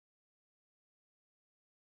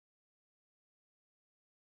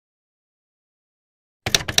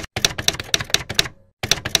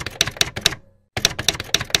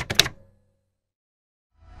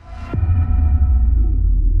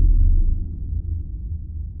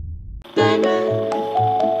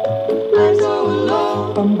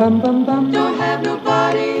Don't have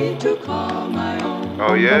nobody to call my own.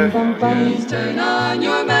 Oh yeah? Please turn on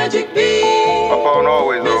your magic beam. My phone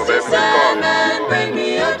always on, baby. Just call me. SandMan, bring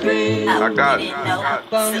me a dream. I got it.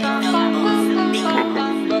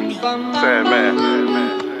 SandMan.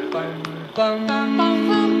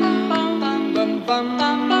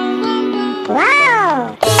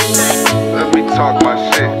 Wow! Let me talk my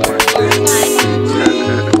shit.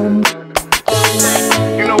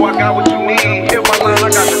 You know I got what you need. Hit my line, I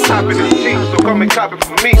got the top of the cheap, so come and cop it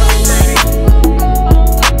from me.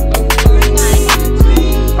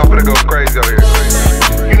 I'm gonna go crazy over here.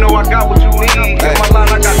 You know I got what you need. Hit my line,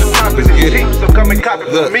 I got the top of the cheap, so come and cop it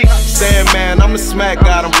from me. SandMan, I'm the smack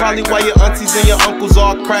god. I'm probably why your aunties and your uncles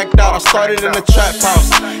all cracked out. I started in the trap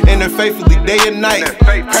house, in there faithfully day and night.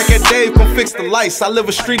 Crackhead Dave, come fix the lights. I live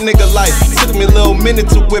a street nigga life. Took me a little minute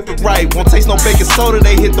to whip it right. Won't taste no baking soda,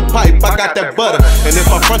 they hit the pipe. I got that butter, and if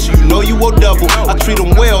I front you, you know you will double. I treat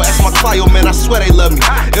them well, ask my client, man, I swear they love me.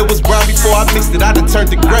 It was brown before I mixed it, I done turned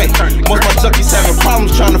it gray. Most my junkies having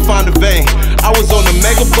problems trying to find a vein. I was on the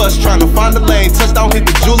mega bus trying to find a lane. Touchdown, hit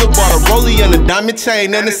the jeweler, bought a rollie and a diamond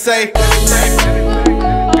chain, and it say,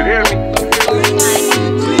 you hear me?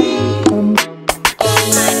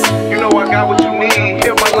 You know I got what you need.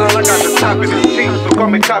 Hit my line, I got the top of the cheap, so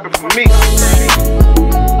come and cop it from me.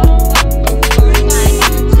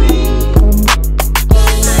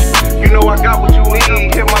 You know I got what you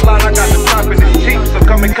need. Hit my line, I got the top of the cheap, so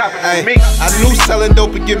come and cop it from me. I knew selling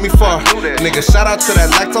dope would get me far. Nigga, shout out to that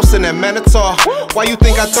lactose and that mannitol. Why you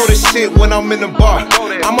think I throw this shit when I'm in the bar?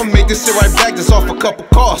 I'ma make this shit right back just off a couple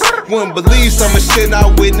calls. Wouldn't believe some of shit I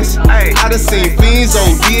witnessed. I done seen fiends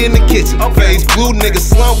OD in the kitchen. Face blue, niggas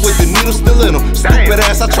slump with the needle still in them. Stupid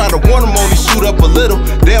ass, I try to warn them, only shoot up a little.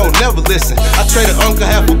 They don't never listen. I traded Uncle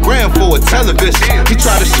 $500 for a television. He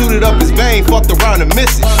tried to shoot it up his vein, fucked around and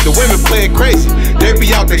missed it. The women play it crazy, they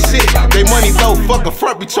be out they shit. They money low, fuck a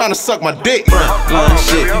front, be trying to suck my dick.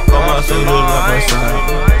 Shit, on my shoulders, my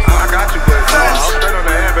side. I got you, but I'm straight on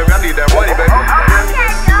the hand, baby. I need that money, baby.